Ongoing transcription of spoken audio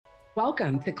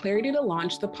Welcome to Clarity to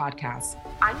Launch the podcast.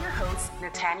 I'm your host,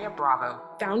 Natanya Bravo,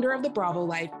 founder of the Bravo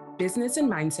Life, business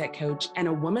and mindset coach, and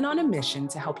a woman on a mission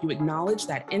to help you acknowledge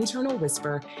that internal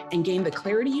whisper and gain the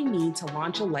clarity you need to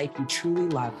launch a life you truly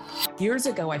love. Years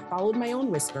ago, I followed my own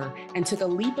whisper and took a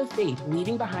leap of faith,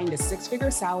 leaving behind a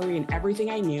six-figure salary and everything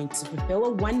I knew to fulfill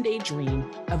a one-day dream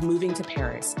of moving to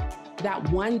Paris. That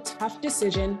one tough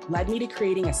decision led me to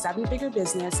creating a seven-figure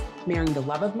business, marrying the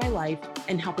love of my life,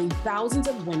 and helping thousands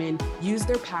of women use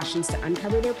their passions to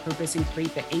uncover their purpose and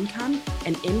create the income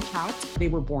and impact they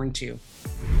were born to.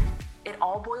 It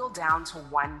all boiled down to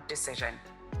one decision.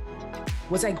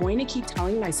 Was I going to keep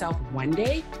telling myself one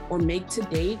day or make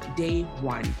today day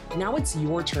one? Now it's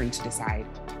your turn to decide.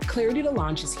 Clarity to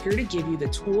Launch is here to give you the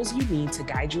tools you need to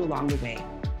guide you along the way.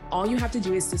 All you have to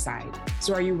do is decide.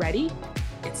 So are you ready?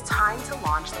 It's time to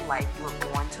launch the life you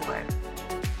were born to live.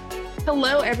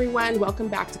 Hello, everyone. Welcome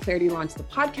back to Clarity Launch the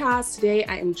podcast. Today,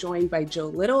 I am joined by Jo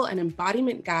Little, an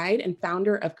embodiment guide and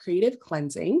founder of Creative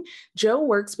Cleansing. Jo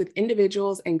works with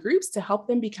individuals and groups to help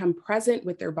them become present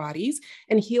with their bodies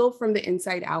and heal from the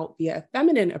inside out via a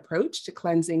feminine approach to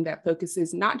cleansing that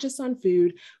focuses not just on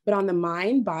food, but on the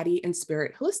mind, body, and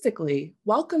spirit holistically.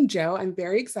 Welcome, Jo. I'm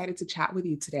very excited to chat with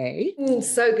you today.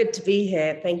 So good to be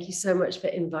here. Thank you so much for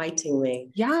inviting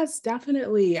me. Yes,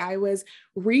 definitely. I was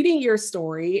reading your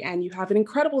story, and you have an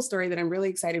incredible story that I'm really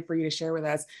excited for you to share with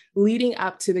us leading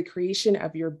up to the creation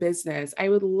of your business. I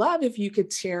would love if you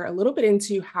could share a little bit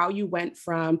into how you went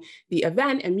from the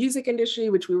event and music industry,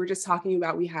 which we were just talking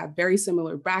about, we have very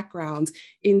similar backgrounds,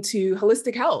 into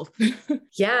holistic health.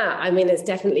 Yeah, I mean, it's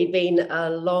definitely been a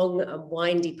long and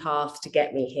windy path to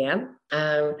get me here.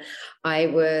 I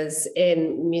was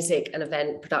in music and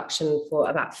event production for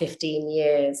about 15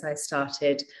 years. I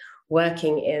started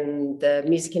working in the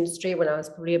music industry when I was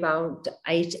probably about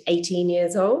 18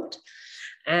 years old.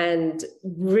 And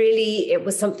really, it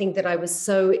was something that I was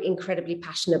so incredibly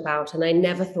passionate about. And I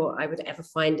never thought I would ever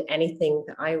find anything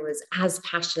that I was as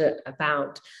passionate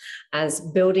about as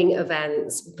building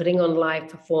events, putting on live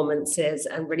performances,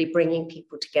 and really bringing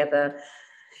people together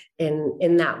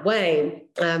in that way.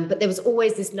 But there was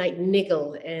always this like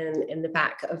niggle in the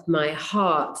back of my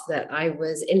heart that I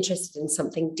was interested in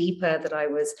something deeper, that I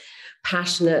was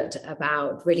passionate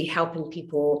about really helping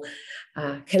people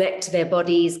connect to their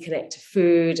bodies, connect to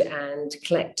food, and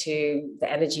connect to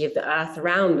the energy of the earth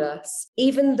around us.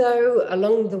 Even though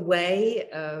along the way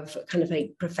of kind of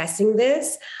like professing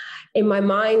this, in my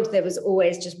mind, there was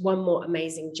always just one more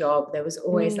amazing job. There was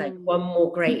always like one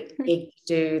more great gig to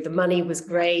do. The money was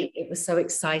great. It was so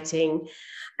exciting.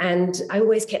 And I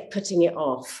always kept putting it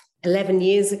off. 11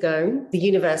 years ago, the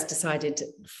universe decided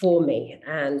for me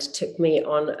and took me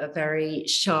on a very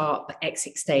sharp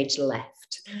exit stage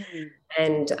left.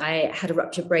 And I had a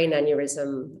ruptured brain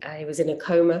aneurysm. I was in a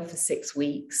coma for 6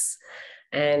 weeks.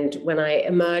 And when I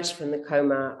emerged from the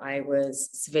coma, I was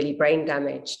severely brain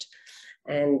damaged.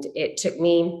 And it took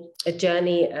me a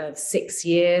journey of 6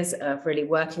 years of really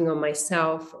working on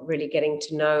myself, really getting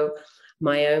to know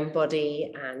my own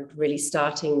body, and really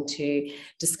starting to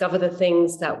discover the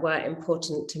things that were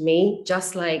important to me,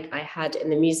 just like I had in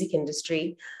the music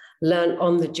industry, learn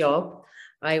on the job.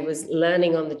 I was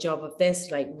learning on the job of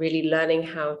this, like really learning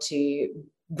how to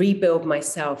rebuild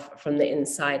myself from the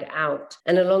inside out.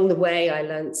 And along the way, I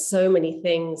learned so many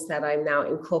things that I'm now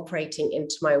incorporating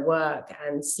into my work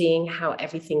and seeing how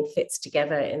everything fits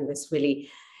together in this really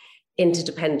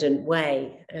interdependent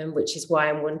way, which is why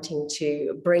I'm wanting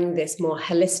to bring this more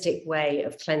holistic way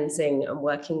of cleansing and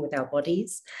working with our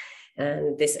bodies,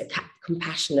 and this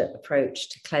compassionate approach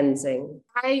to cleansing.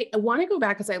 I want to go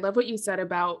back because I love what you said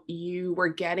about you were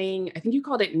getting, I think you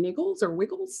called it niggles or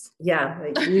wiggles. Yeah.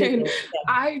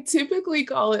 I typically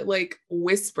call it like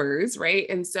whispers, right?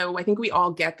 And so I think we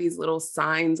all get these little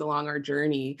signs along our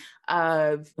journey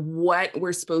of what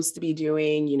we're supposed to be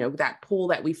doing, you know, that pull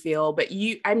that we feel. But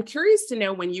I'm curious to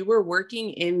know, when you were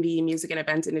working in the music and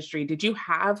events industry, did you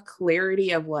have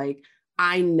clarity of like,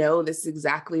 I know this is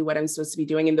exactly what I'm supposed to be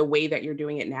doing in the way that you're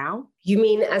doing it now? You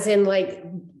mean as in like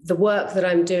the work that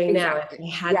I'm doing Exactly. now? I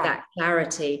had that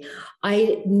clarity.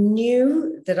 I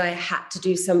knew that I had to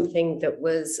do something that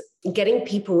was getting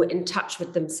people in touch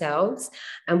with themselves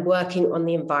and working on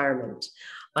the environment.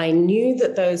 I knew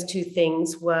that those two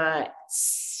things were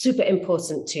super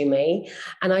important to me,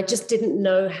 and I just didn't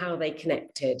know how they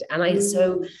connected. And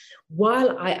so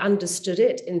while I understood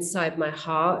it inside my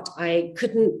heart, I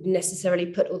couldn't necessarily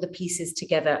put all the pieces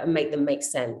together and make them make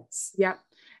sense. Yeah.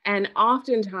 And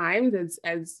oftentimes,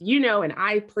 as you know, and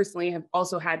I personally have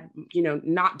also had,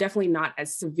 definitely not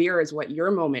as severe as what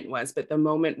your moment was, but the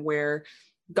moment where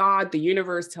God, the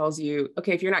universe tells you,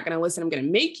 okay, if you're not going to listen, I'm going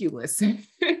to make you listen.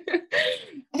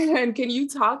 And can you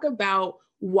talk about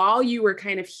while you were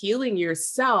kind of healing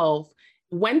yourself,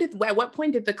 at what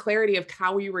point did the clarity of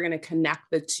how you were going to connect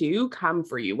the two come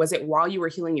for you? Was it while you were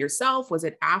healing yourself? Was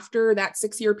it after that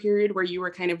 6-year period where you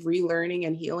were kind of relearning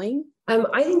and healing?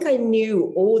 I think I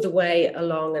knew all the way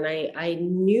along, and I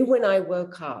knew when I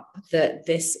woke up that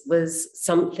this was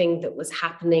something that was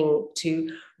happening to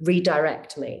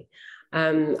redirect me.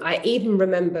 I even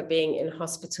remember being in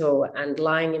hospital and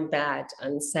lying in bed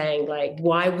and saying, like,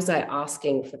 why was I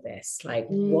asking for this? Like,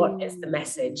 what is the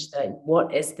message?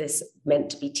 What is this meant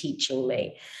to be teaching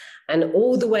me? And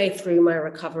all the way through my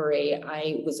recovery,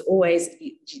 I was always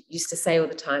used to say all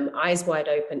the time, eyes wide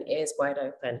open, ears wide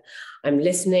open. I'm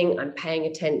listening, I'm paying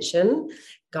attention,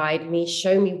 guide me,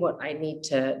 show me what I need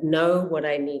to know, what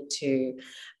I need to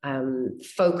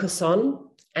focus on.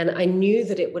 And I knew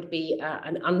that it would be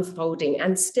an unfolding,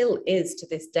 and still is to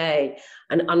this day,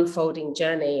 an unfolding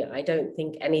journey. I don't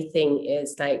think anything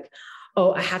is like,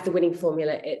 oh, I have the winning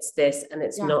formula, it's this, and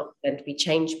it's not going to be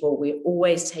changeable. We're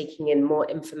always taking in more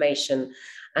information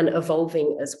and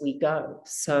evolving as we go.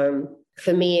 So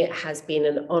for me, it has been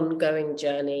an ongoing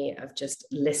journey of just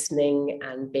listening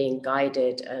and being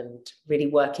guided and really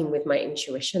working with my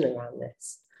intuition around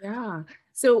this. Yeah.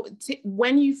 So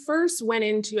when you first went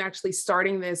into actually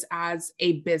starting this as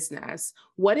a business,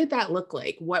 what did that look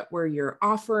like? What were your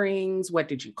offerings? What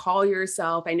did you call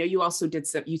yourself? I know you also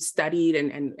you studied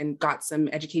and got some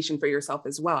education for yourself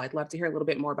as well. I'd love to hear a little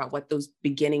bit more about what those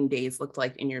beginning days looked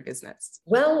like in your business.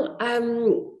 Well,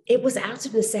 it was out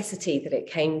of necessity that it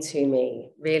came to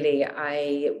me, really.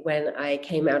 When I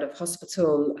came out of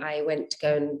hospital, I went to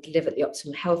go and live at the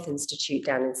Optimal Health Institute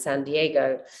down in San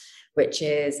Diego, which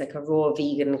is like a raw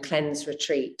vegan cleanse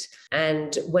retreat.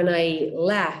 And when I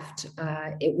left,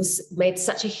 it made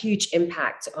such a huge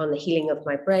impact on the healing of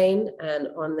my brain and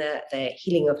on the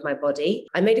healing of my body.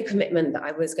 I made a commitment that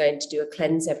I was going to do a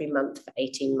cleanse every month for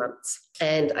 18 months.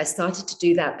 And I started to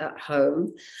do that at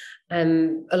home.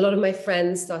 A lot of my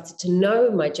friends started to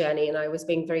know my journey, and I was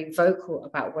being very vocal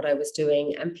about what I was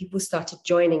doing, and people started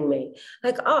joining me.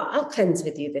 Like, oh, I'll cleanse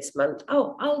with you this month.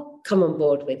 Oh, I'll come on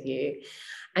board with you.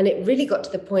 And it really got to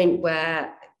the point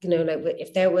where, like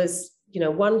if there was,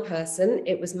 one person,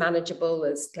 it was manageable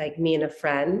as like me and a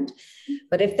friend.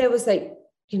 But if there was like,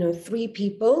 3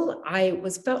 people,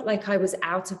 felt like I was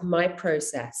out of my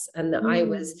process, and that I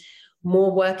was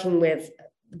more working with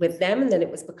them. And then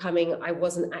it was becoming, I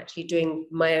wasn't actually doing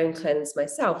my own cleanse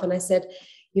myself. And I said,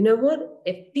 you know what,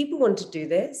 if people want to do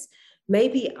this,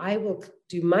 maybe I will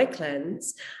do my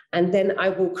cleanse, and then I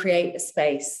will create a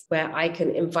space where I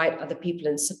can invite other people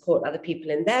and support other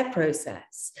people in their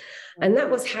process. And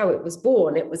that was how it was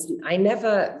born. I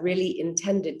never really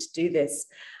intended to do this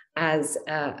as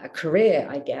a career,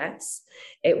 I guess.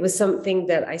 It was something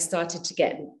that I started to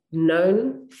get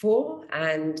known for,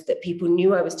 and that people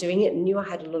knew I was doing it and knew I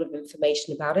had a lot of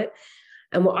information about it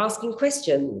and were asking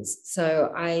questions.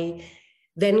 So I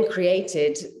then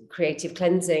created creative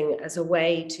cleansing as a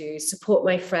way to support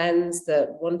my friends that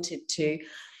wanted to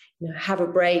have a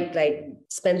break, like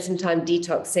spend some time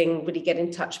detoxing, really get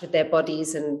in touch with their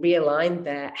bodies and realign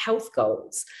their health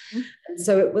goals. And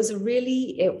so it was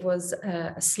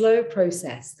a slow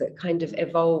process that kind of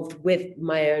evolved with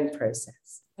my own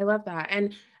process. I love that.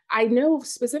 And I know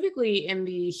specifically in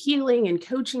the healing and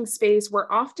coaching space,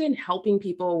 we're often helping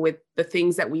people with the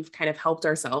things that we've kind of helped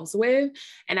ourselves with.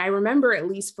 And I remember, at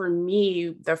least for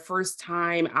me, the first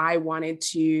time I wanted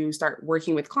to start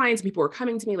working with clients, people were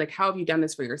coming to me like, how have you done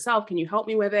this for yourself? Can you help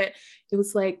me with it? It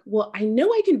was like, well, I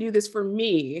know I can do this for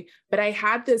me, but I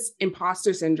had this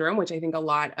imposter syndrome, which I think a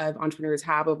lot of entrepreneurs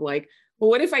have, of like, well,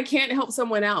 what if I can't help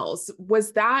someone else?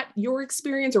 Was that your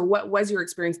experience, or what was your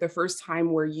experience the first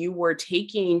time where you were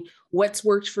taking what's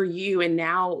worked for you and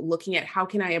now looking at how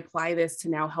can I apply this to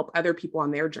now help other people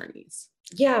on their journeys?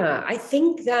 Yeah, I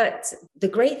think that the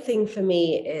great thing for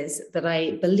me is that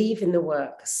I believe in the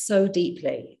work so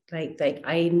deeply. Like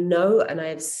I know, and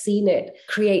I've seen it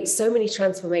create so many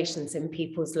transformations in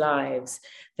people's lives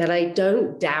that I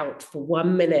don't doubt for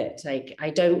 1 minute. Like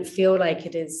I don't feel like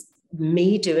it is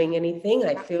me doing anything.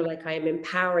 I feel like I am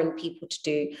empowering people to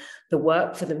do the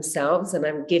work for themselves, and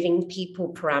I'm giving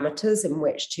people parameters in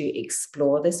which to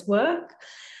explore this work.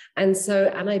 And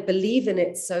I believe in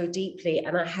it so deeply.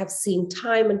 And I have seen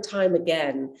time and time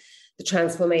again the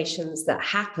transformations that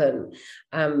happen,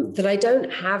 that I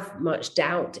don't have much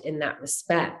doubt in that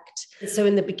respect. So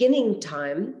in the beginning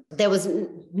time, there was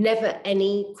never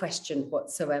any question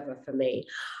whatsoever for me.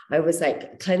 I was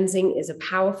like, cleansing is a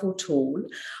powerful tool.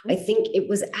 I think it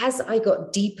was as I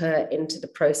got deeper into the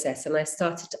process and I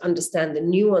started to understand the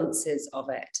nuances of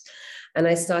it, and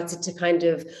I started to kind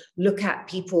of look at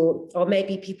people, or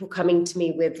maybe people coming to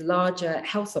me with larger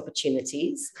health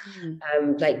opportunities,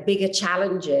 like bigger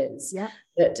challenges,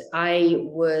 that I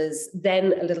was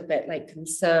then a little bit like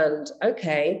concerned,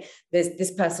 okay,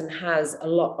 this person has a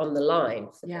lot on the line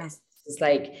for this. It's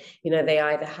like, they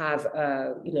either have,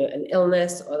 an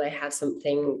illness, or they have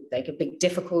something like a big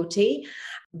difficulty,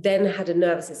 then had a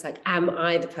nervousness, like, am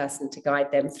I the person to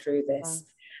guide them through this?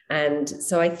 And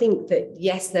so I think that,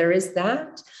 yes, there is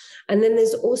that. And then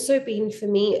there's also been, for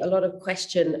me, a lot of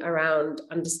question around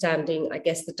understanding, I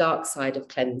guess, the dark side of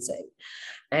cleansing,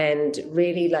 and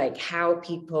really like how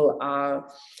people are,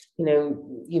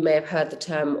 you may have heard the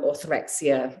term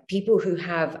orthorexia, people who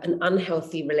have an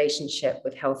unhealthy relationship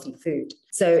with healthy food.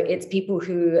 So it's people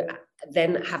who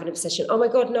then have an obsession. Oh my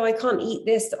God, no, I can't eat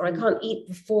this, or I can't eat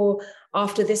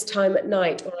after this time at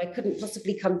night, or I couldn't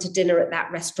possibly come to dinner at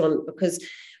that restaurant because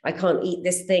I can't eat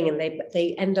this thing. And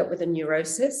they end up with a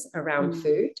neurosis around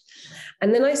food.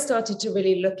 And then I started to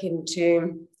really look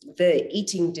into the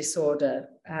eating disorder,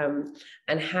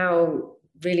 and how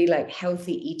really like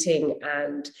healthy eating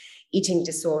and eating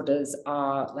disorders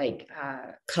are like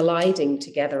colliding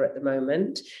together at the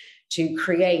moment to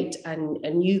create a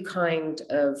new kind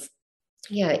of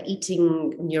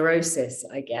eating neurosis,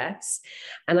 I guess.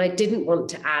 And I didn't want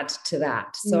to add to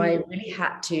that. So I really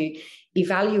had to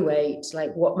evaluate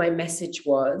like what my message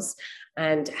was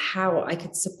and how I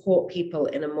could support people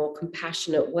in a more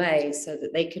compassionate way so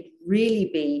that they could really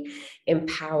be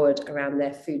empowered around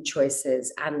their food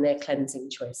choices and their cleansing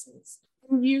choices.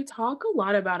 You talk a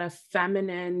lot about a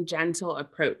feminine, gentle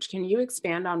approach. Can you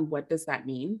expand on what does that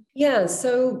mean? Yeah,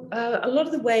 so a lot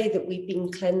of the way that we've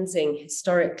been cleansing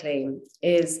historically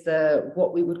is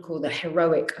what we would call the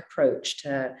heroic approach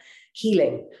to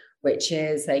healing, which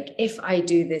is like, if I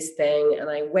do this thing and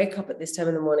I wake up at this time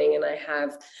in the morning and I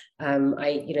have,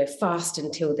 I fast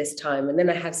until this time, and then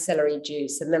I have celery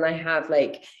juice, and then I have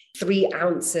like 3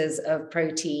 ounces of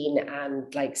protein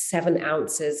and like 7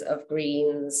 ounces of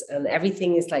greens, and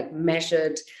everything is like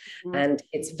measured, and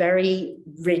it's very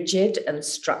rigid and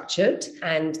structured,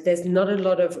 and there's not a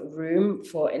lot of room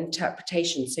for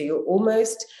interpretation. So you're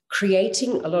almost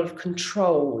creating a lot of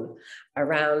control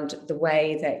around the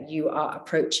way that you are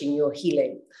approaching your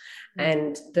healing.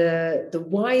 And the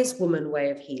wise woman way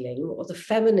of healing, or the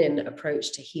feminine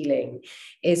approach to healing,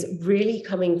 is really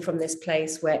coming from this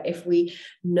place where if we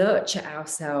nurture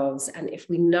ourselves, and if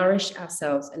we nourish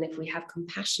ourselves, and if we have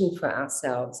compassion for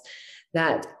ourselves,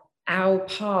 that our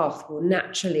path will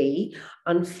naturally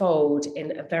unfold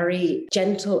in a very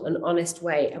gentle and honest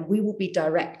way, and we will be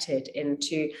directed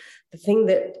into the thing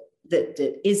that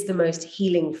is the most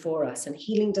healing for us. And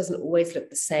healing doesn't always look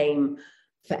the same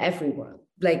for everyone.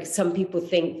 Like, some people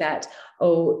think that,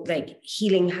 like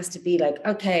healing has to be like,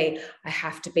 okay, I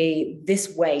have to be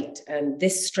this weight and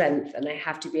this strength, and I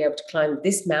have to be able to climb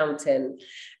this mountain.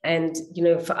 And,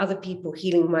 for other people,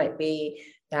 healing might be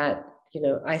that,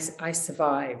 I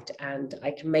survived and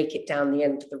I can make it down the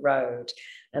end of the road,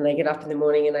 and I get up in the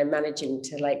morning and I'm managing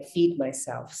to like feed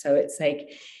myself. So it's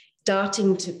like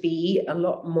starting to be a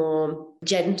lot more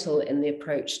gentle in the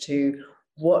approach to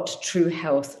what true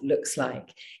health looks like.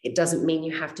 It doesn't mean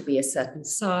you have to be a certain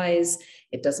size.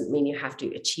 It doesn't mean you have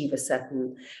to achieve a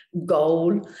certain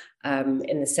goal,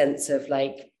 in the sense of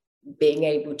like being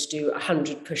able to do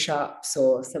 100 push-ups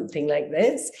or something like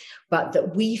this, but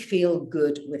that we feel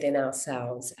good within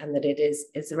ourselves, and that it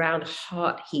is around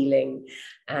heart healing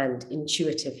and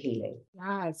intuitive healing.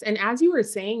 Yes. And as you were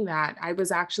saying that, I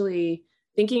was actually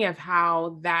thinking of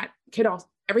how that could also,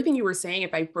 everything you were saying,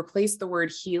 if I replace the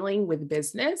word healing with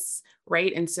business,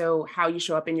 right? And so how you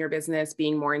show up in your business,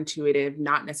 being more intuitive,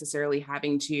 not necessarily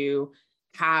having to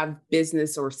have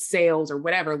business or sales or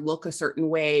whatever look a certain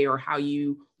way, or how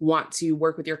you want to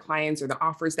work with your clients, or the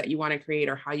offers that you want to create,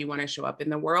 or how you want to show up in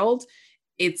the world.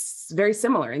 It's very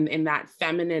similar in that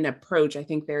feminine approach. I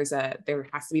think there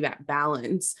has to be that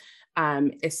balance,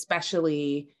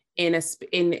 especially in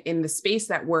the space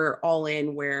that we're all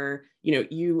in, where,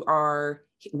 you are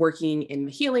working in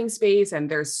the healing space, and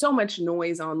there's so much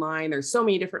noise online. There's so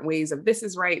many different ways of this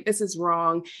is right, this is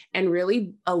wrong, and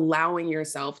really allowing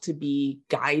yourself to be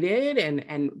guided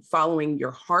and following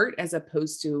your heart as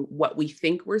opposed to what we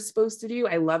think we're supposed to do.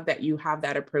 I love that you have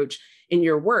that approach in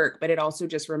your work, but it also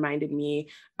just reminded me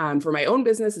for my own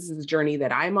business, this is a journey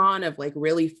that I'm on of like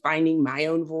really finding my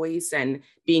own voice and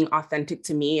being authentic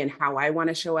to me and how I want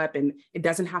to show up. And it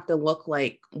doesn't have to look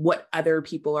like what other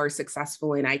people are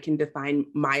successful in. I can define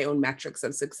my own metrics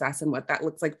of success, and what that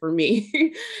looks like for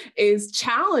me is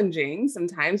challenging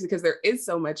sometimes because there is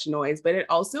so much noise, but it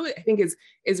also, I think,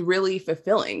 is really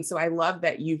fulfilling. So I love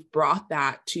that you've brought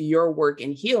that to your work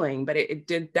in healing, but it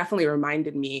did definitely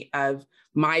reminded me of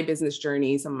my business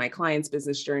journey, some of my clients'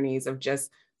 business journeys of just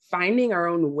finding our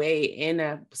own way in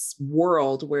a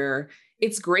world where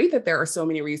it's great that there are so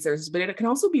many resources, but it can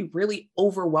also be really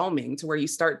overwhelming to where you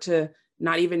start to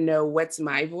not even know what's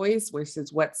my voice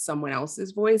versus what's someone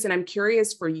else's voice. And I'm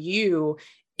curious for you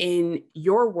in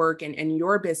your work and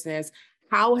your business,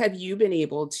 how have you been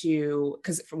able to,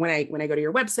 because when I go to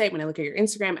your website, when I look at your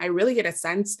Instagram, I really get a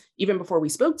sense, even before we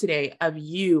spoke today, of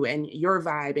you and your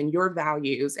vibe and your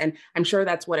values. And I'm sure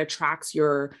that's what attracts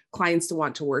your clients to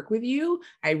want to work with you.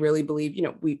 I really believe,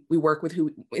 we work with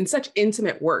who, in such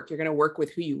intimate work, you're going to work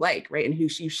with who you like, right? And who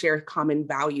you share common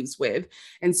values with.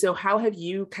 And so how have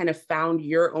you kind of found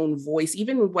your own voice,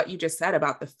 even with what you just said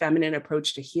about the feminine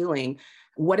approach to healing?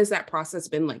 What has that process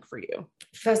been like for you?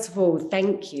 First of all,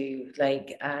 thank you.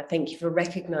 Thank you for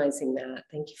recognizing that.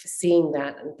 Thank you for seeing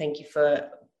that. And thank you for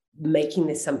making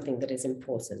this something that is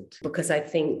important. Because I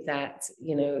think that,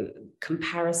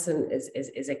 comparison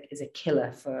is a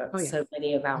killer for so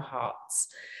many of our hearts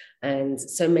and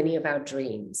so many of our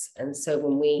dreams. And so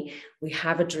when we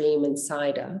have a dream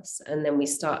inside us and then we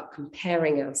start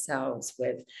comparing ourselves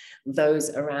with those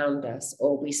around us,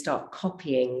 or we start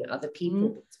copying other people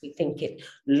because we think it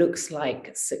looks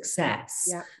like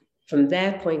success from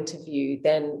their point of view,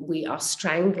 then we are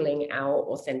strangling our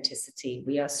authenticity.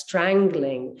 We are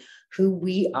strangling who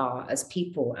we are as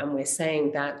people. And we're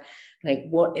saying that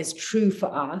what is true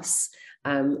for us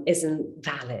isn't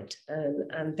valid.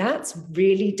 And that's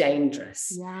really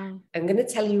dangerous. Yeah. I'm going to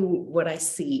tell you what I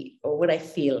see or what I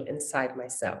feel inside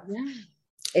myself. Yeah.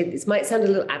 It might sound a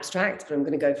little abstract, but I'm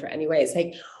going to go for it anyway. It's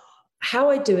like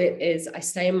how I do it is I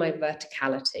stay in my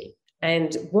verticality.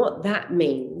 And what that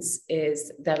means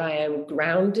is that I am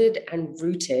grounded and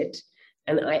rooted,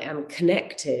 and I am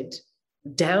connected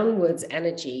downwards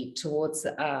energy towards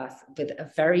the earth with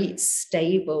a very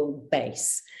stable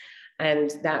base.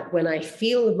 And that when I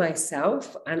feel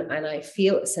myself and I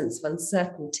feel a sense of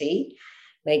uncertainty,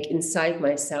 inside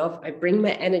myself, I bring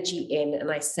my energy in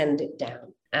and I send it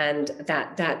down. And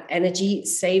that energy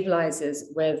stabilizes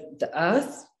with the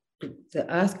earth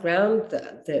ground,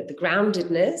 the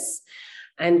groundedness.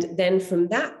 And then from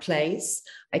that place,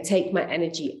 I take my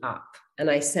energy up and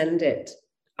I send it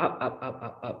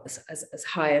up as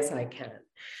high as I can.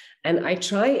 And I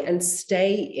try and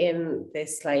stay in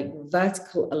this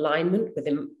vertical alignment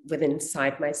within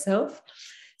inside myself,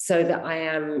 so that I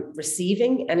am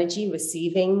receiving energy,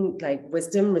 receiving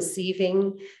wisdom,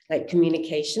 receiving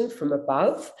communication from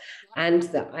above, and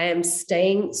that I am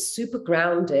staying super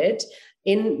grounded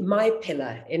in my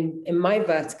pillar, in my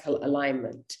vertical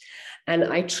alignment. And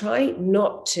I try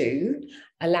not to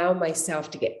allow myself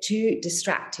to get too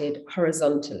distracted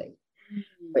horizontally,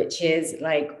 which is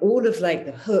all of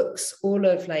the hooks, all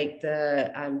of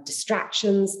the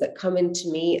distractions that come into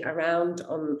me around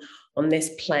on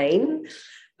this plane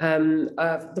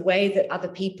of the way that other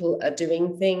people are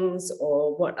doing things,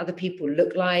 or what other people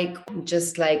look like,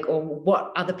 or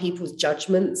what other people's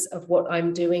judgments of what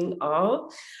I'm doing are.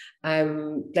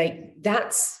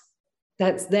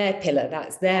 That's their pillar,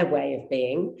 that's their way of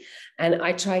being. And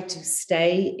I try to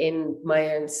stay in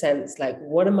my own sense,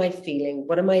 what am I feeling?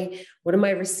 What am I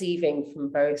receiving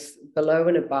from both below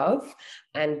and above?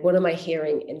 And what am I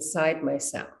hearing inside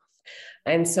myself?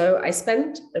 And so I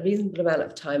spend a reasonable amount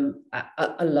of time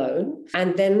alone,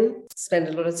 and then spend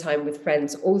a lot of time with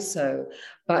friends also.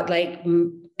 But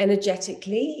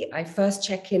energetically, I first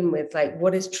check in with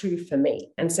what is true for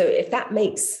me. And so if that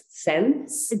makes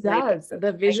sense. It does.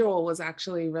 The visual was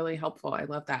actually really helpful. I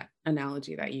love that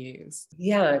analogy that you used.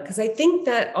 Yeah, because I think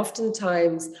that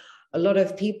oftentimes a lot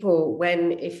of people,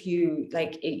 if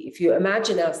you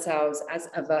imagine ourselves as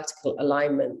a vertical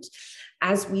alignment,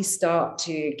 as we start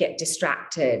to get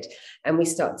distracted and we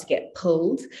start to get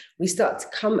pulled, we start to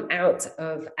come out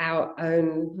of our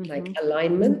own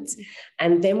alignment.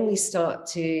 And then we start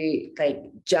to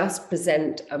just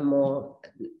present a more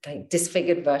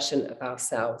disfigured version of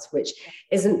ourselves, which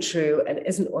isn't true and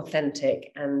isn't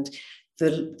authentic. And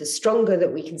the stronger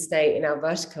that we can stay in our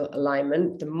vertical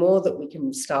alignment, the more that we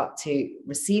can start to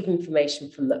receive information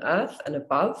from the earth and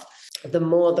above, the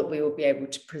more that we will be able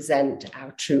to present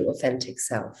our true authentic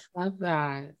self. Love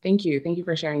that. Thank you. Thank you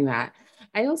for sharing that.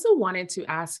 I also wanted to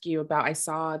ask you about, I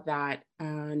saw that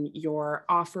on your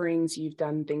offerings, you've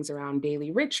done things around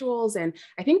daily rituals. And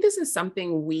I think this is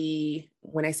something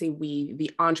when I say we,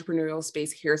 the entrepreneurial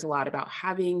space hears a lot about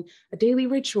having a daily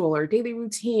ritual or daily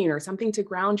routine or something to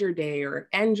ground your day or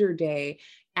end your day.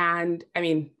 And I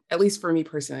mean, at least for me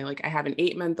personally, like I have an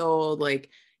 8-month-old, like,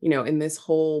 in this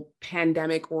whole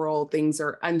pandemic world, things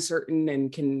are uncertain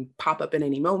and can pop up at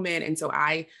any moment. And so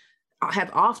I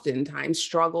have oftentimes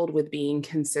struggled with being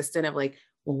consistent of like,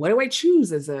 well, what do I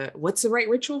choose what's the right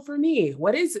ritual for me?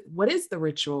 What is the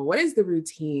ritual? What is the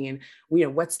routine?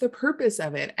 What's the purpose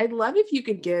of it? I'd love if you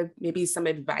could give maybe some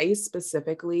advice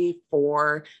specifically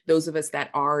for those of us that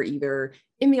are either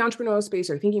in the entrepreneurial space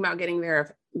or thinking about getting there.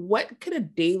 Of what could a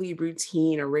daily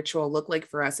routine or ritual look like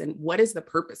for us? And what is the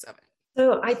purpose of it?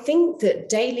 So I think that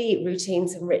daily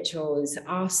routines and rituals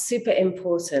are super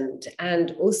important,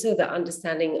 and also the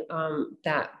understanding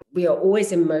that we are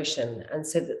always in motion, and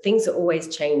so that things are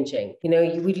always changing.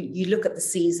 You look at the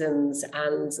seasons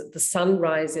and the sun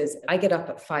rises. I get up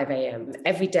at 5 a.m.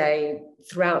 every day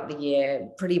throughout the year,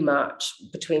 pretty much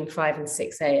between 5 and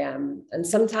 6 a.m. And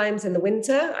sometimes in the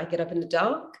winter, I get up in the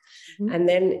dark. Mm-hmm. And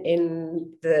then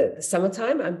in the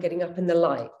summertime, I'm getting up in the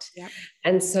light. Yep.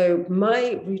 And so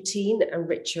my routine and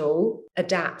ritual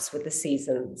adapts with the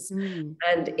seasons. Mm.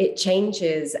 And it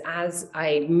changes as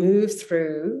I move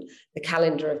through the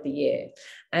calendar of the year.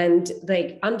 And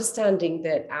like understanding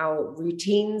that our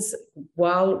routines,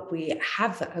 while we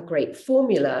have a great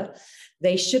formula,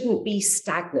 they shouldn't be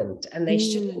stagnant, and they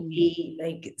shouldn't be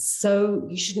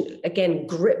you shouldn't, again,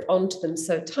 grip onto them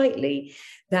so tightly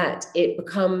that it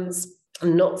becomes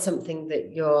not something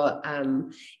that you're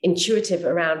intuitive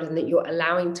around, and that you're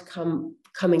allowing to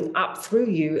coming up through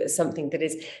you as something that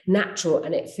is natural,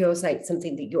 and it feels like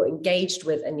something that you're engaged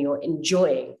with and you're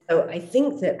enjoying. So I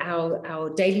think that our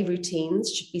daily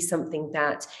routines should be something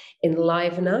that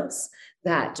enliven us,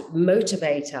 that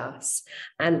motivate us,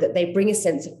 and that they bring a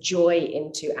sense of joy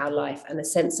into our life and a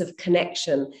sense of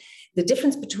connection. The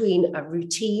difference between a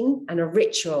routine and a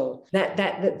ritual, that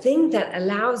the thing that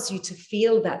allows you to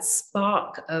feel that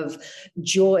spark of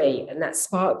joy and that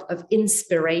spark of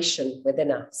inspiration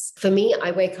within us. For me,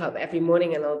 I wake up every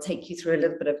morning, and I'll take you through a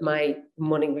little bit of my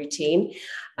morning routine.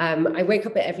 I wake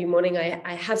up every morning.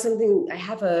 I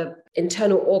have a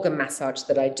internal organ massage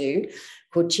that I do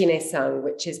called Chine-san,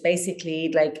 which is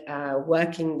basically like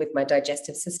working with my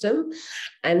digestive system.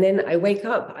 And then I wake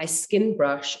up, I skin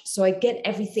brush, so I get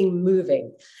everything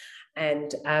moving.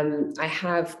 And I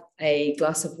have a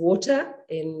glass of water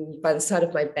by the side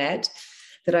of my bed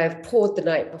that I've poured the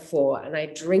night before, and I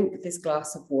drink this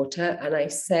glass of water, and I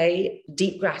say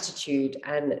deep gratitude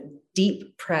and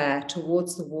deep prayer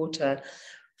towards the water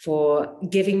for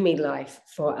giving me life,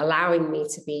 for allowing me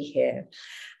to be here.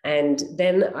 And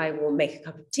then I will make a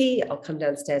cup of tea. I'll come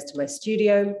downstairs to my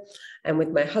studio, and with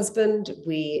my husband,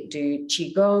 we do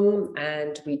Qigong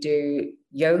and we do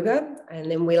yoga, and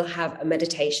then we'll have a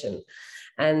meditation.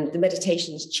 And the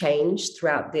meditations change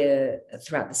throughout the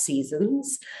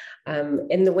seasons.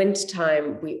 In the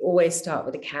wintertime, we always start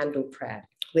with a candle prayer,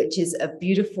 which is a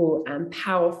beautiful and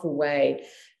powerful way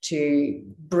to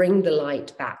bring the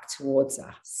light back towards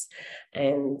us,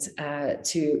 and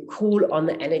to call on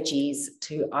the energies,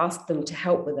 to ask them to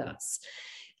help with us.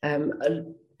 A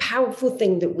powerful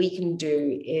thing that we can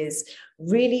do is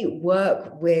really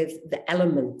work with the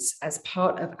elements as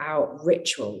part of our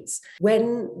rituals.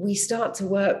 When we start to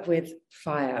work with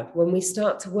fire, when we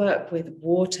start to work with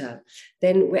water,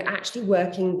 then we're actually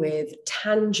working with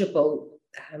tangible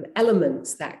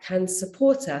elements that can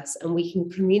support us, and we can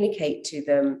communicate to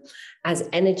them as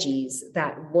energies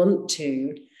that want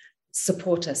to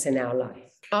support us in our life.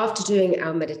 After doing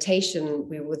our meditation,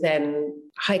 we will then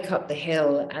hike up the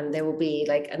hill, and there will be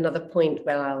like another point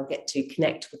where I'll get to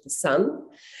connect with the sun.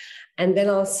 And then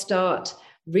I'll start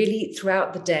really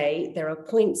throughout the day. There are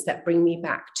points that bring me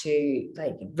back to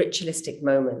like ritualistic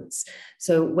moments.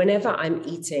 So whenever I'm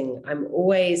eating, I'm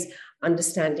always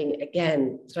understanding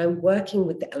again that I'm working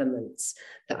with the elements,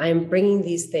 that I'm bringing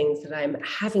these things, that I'm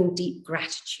having deep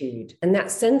gratitude. And that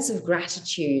sense of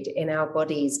gratitude in our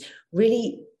bodies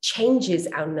really changes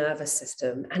our nervous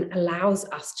system and allows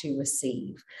us to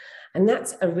receive. And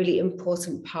that's a really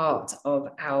important part of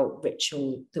our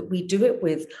ritual, that we do it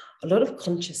with a lot of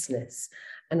consciousness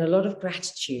and a lot of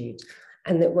gratitude.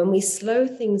 And that when we slow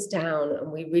things down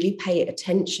and we really pay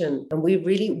attention and we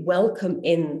really welcome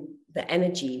in the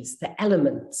energies, the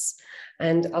elements,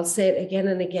 And I'll say it again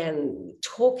and again,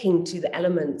 talking to the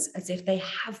elements as if they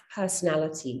have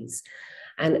personalities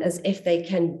and as if they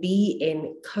can be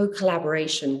in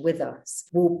co-collaboration with us,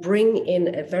 will bring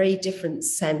in a very different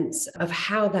sense of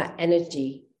how that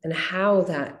energy and how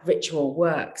that ritual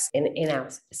works in our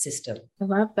system. I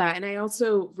love that. And I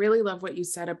also really love what you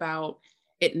said about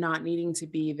it not needing to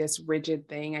be this rigid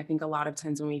thing. I think a lot of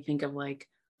times when we think of like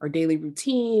our daily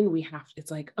routine, it's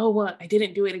like, oh, well, I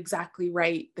didn't do it exactly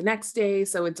right the next day,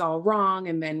 so it's all wrong.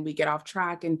 And then we get off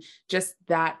track, and just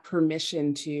that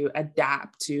permission to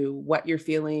adapt to what you're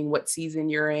feeling, what season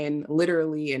you're in,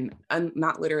 literally and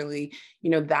not literally,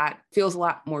 that feels a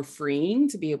lot more freeing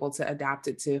to be able to adapt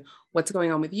it to what's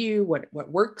going on with you, what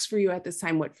works for you at this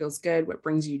time, what feels good, what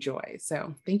brings you joy.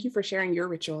 So thank you for sharing your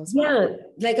ritual as well. Yeah,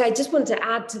 like I just want to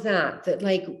add to that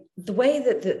like the way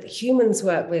that humans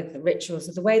work with rituals,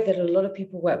 or the way that a lot of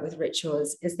people work with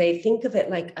rituals, is they think of it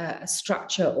like a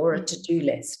structure or a to-do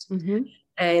list. Mm-hmm.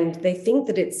 And they think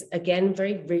that it's, again,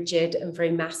 very rigid and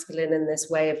very masculine in this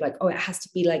way of like, oh, it has to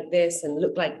be like this and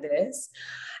look like this.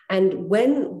 And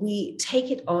when we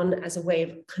take it on as a way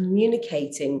of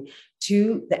communicating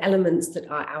to the elements that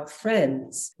are our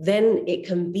friends, then it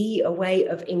can be a way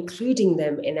of including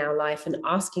them in our life and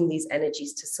asking these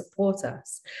energies to support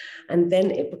us. And then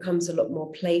it becomes a lot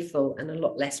more playful and a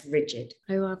lot less rigid.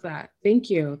 I love that. Thank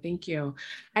you. Thank you.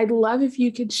 I'd love if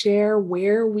you could share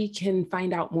where we can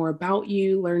find out more about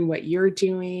you, learn what you're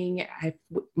doing. If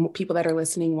people that are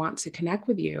listening want to connect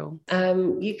with you.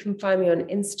 You can find me on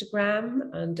Instagram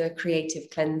under Creative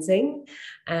Cleansing,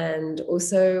 and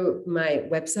also my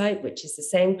website, which is the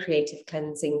same,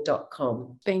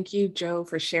 creativecleansing.com. Thank you, Jo,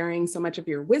 for sharing so much of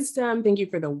your wisdom. Thank you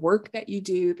for the work that you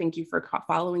do. Thank you for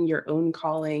following your own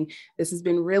calling. This has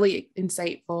been really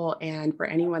insightful. And for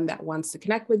anyone that wants to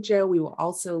connect with Jo, we will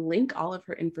also link all of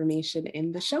her information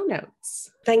in the show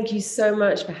notes. Thank you so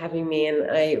much for having me.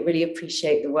 And I really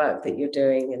appreciate the work that you're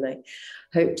doing. And I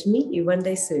hope to meet you one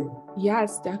day soon.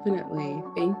 Yes, definitely.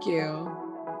 Thank you.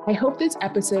 I hope this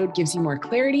episode gives you more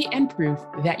clarity and proof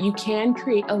that you can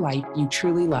create a life you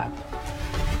truly love.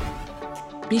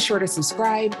 Be sure to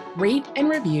subscribe, rate, and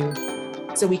review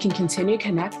so we can continue to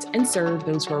connect and serve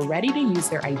those who are ready to use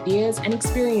their ideas and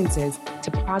experiences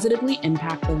to positively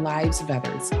impact the lives of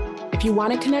others. If you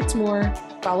want to connect more,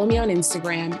 follow me on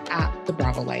Instagram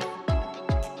 @TheBravoLife.